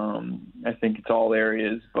target. I think it's all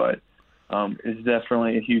areas, but it's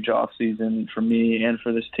definitely a huge off season for me and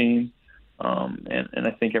for this team, and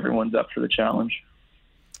I think everyone's up for the challenge.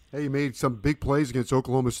 Hey, you made some big plays against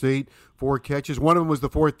Oklahoma State, 4 catches. One of them was the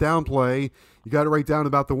fourth down play. You got it right down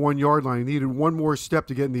about the 1 yard line. You needed one more step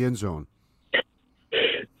to get in the end zone.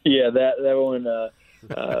 Yeah, that one.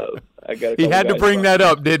 I got. He had to bring that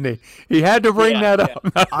up, didn't he? He had to bring that up.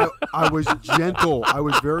 I was gentle. I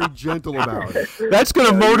was very gentle about it. That's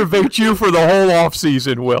going to motivate you for the whole off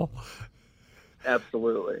season, Will.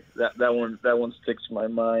 Absolutely. That one sticks in my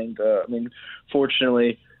mind. I mean,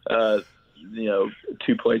 fortunately, 2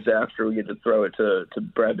 plays after, we get to throw it to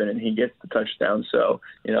Brevin, and he gets the touchdown. So,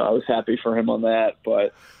 I was happy for him on that,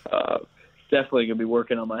 but definitely going to be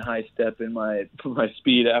working on my high step and my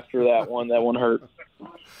speed after that one. That one hurt.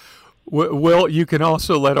 Well, you can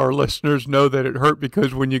also let our listeners know that it hurt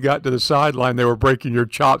because when you got to the sideline, they were breaking your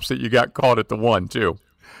chops that you got caught at the 1, too.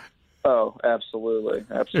 Oh, absolutely.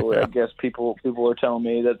 Yeah. I guess people are telling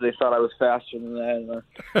me that they thought I was faster than that,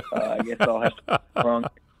 and I guess I'll have to be wrong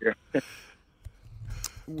here.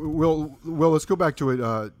 Well, let's go back to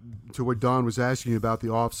it to what Don was asking about the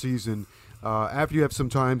off season. After you have some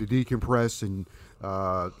time to decompress and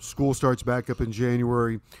school starts back up in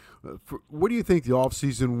January, what do you think the off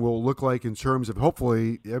season will look like in terms of,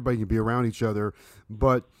 hopefully everybody can be around each other,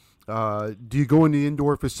 but Do you go in the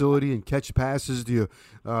indoor facility and catch passes? Do you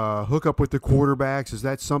hook up with the quarterbacks? Is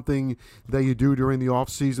that something that you do during the off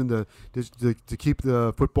season to keep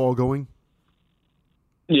the football going?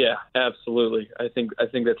 Yeah, absolutely. I think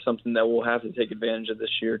that's something that we'll have to take advantage of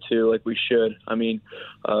this year too, like we should. I mean,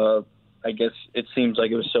 I guess it seems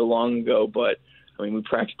like it was so long ago, but I mean, we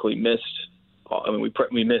practically missed. I mean,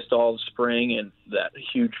 we missed all of spring and that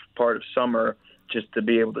huge part of summer just to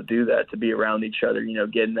be able to do that, to be around each other,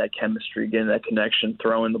 getting that chemistry, getting that connection,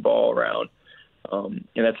 throwing the ball around. And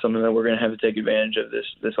that's something that we're going to have to take advantage of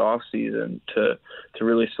this off season to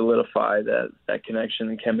really solidify that connection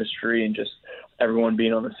and chemistry and just everyone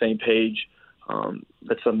being on the same page.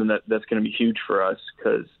 That's something that's going to be huge for us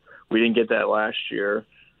because we didn't get that last year.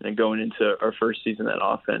 And then going into our first season, that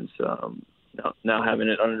offense, now having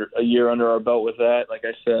it a year under our belt with that, like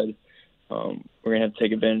I said, we're going to have to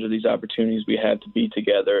take advantage of these opportunities we have to be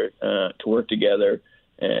together, to work together,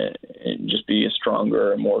 and just be a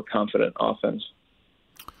stronger and more confident offense.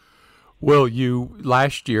 Well, you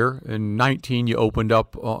last year in 19, you opened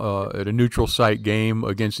up at a neutral site game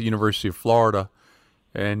against the University of Florida,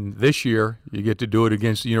 and this year you get to do it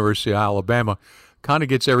against the University of Alabama. Kind of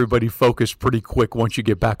gets everybody focused pretty quick once you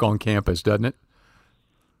get back on campus, doesn't it?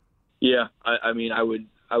 Yeah, I mean, I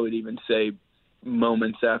would even say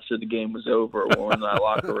moments after the game was over, or in that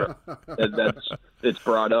locker room, it's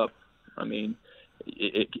brought up. I mean,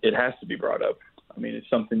 it has to be brought up. I mean, it's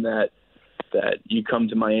something that you come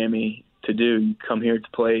to Miami to do. You come here to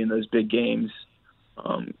play in those big games.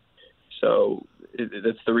 So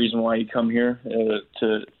that's the reason why you come here,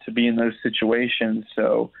 to be in those situations.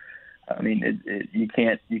 So, I mean, you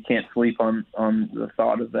can't sleep on the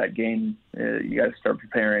thought of that game. You got to start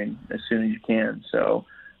preparing as soon as you can. So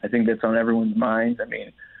I think that's on everyone's minds. I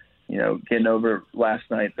mean, getting over last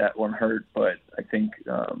night, that one hurt, but I think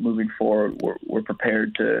moving forward, we're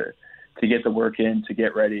prepared to get the work in, to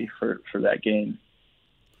get ready for that game.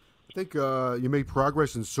 I think you made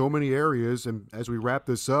progress in so many areas, and as we wrap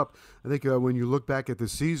this up, I think when you look back at the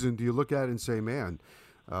season, do you look at it and say, man,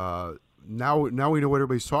 now we know what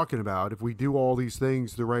everybody's talking about. If we do all these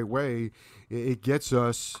things the right way, it gets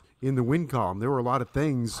us in the win column. There were a lot of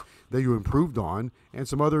things that you improved on and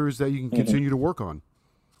some others that you can continue to work on.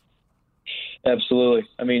 Absolutely.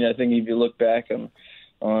 I mean, I think if you look back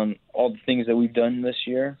on all the things that we've done this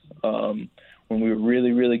year, when we were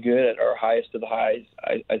really, really good at our highest of the highs,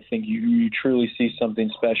 I think you truly see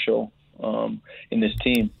something special in this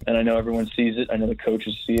team. And I know everyone sees it. I know the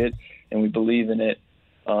coaches see it, and we believe in it.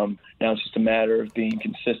 Now it's just a matter of being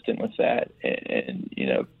consistent with that and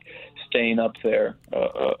staying up there,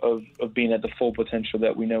 of being at the full potential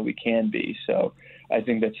that we know we can be. So I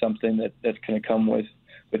think that's something that's going to come with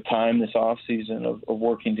time this off season of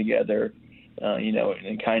working together,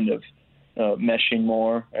 and kind of meshing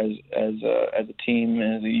more as a team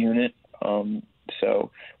and as a unit.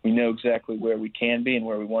 So we know exactly where we can be and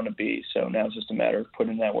where we want to be. So now it's just a matter of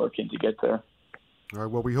putting that work in to get there. All right,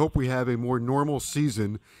 well, we hope we have a more normal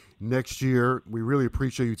season next year. We really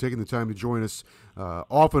appreciate you taking the time to join us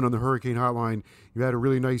often on the Hurricane Hotline. You had a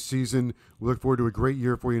really nice season. We look forward to a great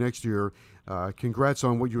year for you next year. Congrats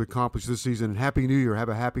on what you accomplished this season, and Happy New Year. Have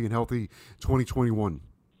a happy and healthy 2021.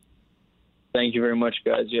 Thank you very much,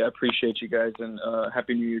 guys. Yeah, I appreciate you guys, and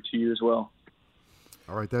Happy New Year to you as well.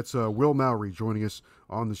 All right, that's Will Mowry joining us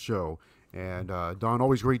on the show. And, Don,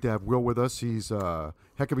 always great to have Will with us. He's a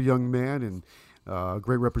heck of a young man and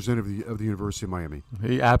great representative of the University of Miami.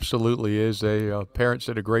 He absolutely is. Parents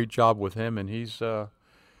did a great job with him, and he's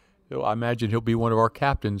I imagine he'll be one of our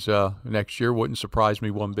captains next year. Wouldn't surprise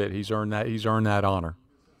me one bit. He's earned that honor.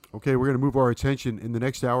 Okay, we're going to move our attention in the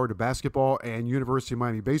next hour to basketball and University of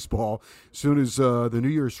Miami baseball. As soon as the New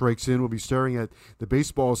Year strikes in, we'll be staring at the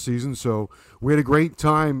baseball season. So we had a great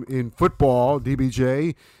time in football,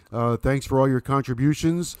 DBJ. Thanks for all your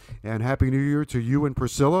contributions, and Happy New Year to you and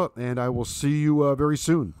Priscilla, and I will see you very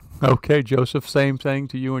soon. Okay, Joseph, same thing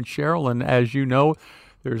to you and Cheryl, and as you know,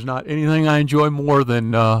 there's not anything I enjoy more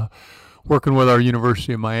than working with our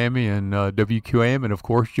University of Miami and WQAM, and, of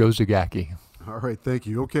course, Joe Zagacki. All right, thank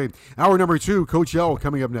you. Okay, hour number 2, Coach L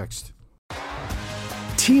coming up next.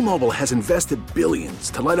 T-Mobile has invested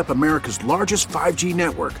billions to light up America's largest 5G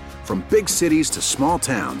network, from big cities to small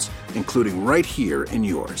towns, including right here in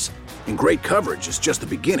yours. And great coverage is just the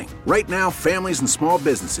beginning. Right now, families and small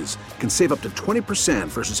businesses can save up to 20%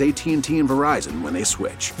 versus AT&T and Verizon when they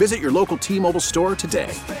switch. Visit your local T-Mobile store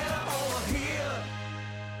today.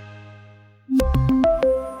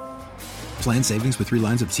 Plan savings with 3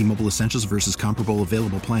 lines of T-Mobile Essentials versus comparable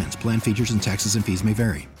available plans. Plan features and taxes and fees may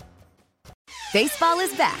vary. Baseball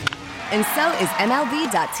is back, And so is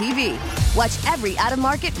MLB.tv. Watch every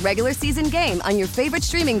out-of-market regular season game on your favorite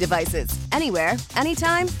streaming devices, anywhere,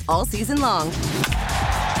 anytime, all season long.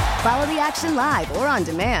 Follow the action live or on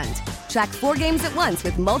demand. Track 4 games at once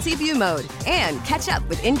with multi-view mode and catch up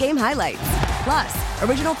with in-game highlights. Plus,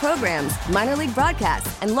 original programs, minor league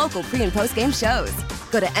broadcasts, and local pre- and post-game shows.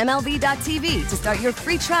 Go to MLB.tv to start your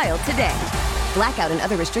free trial today. Blackout and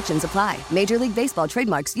other restrictions apply. Major League Baseball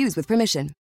trademarks used with permission.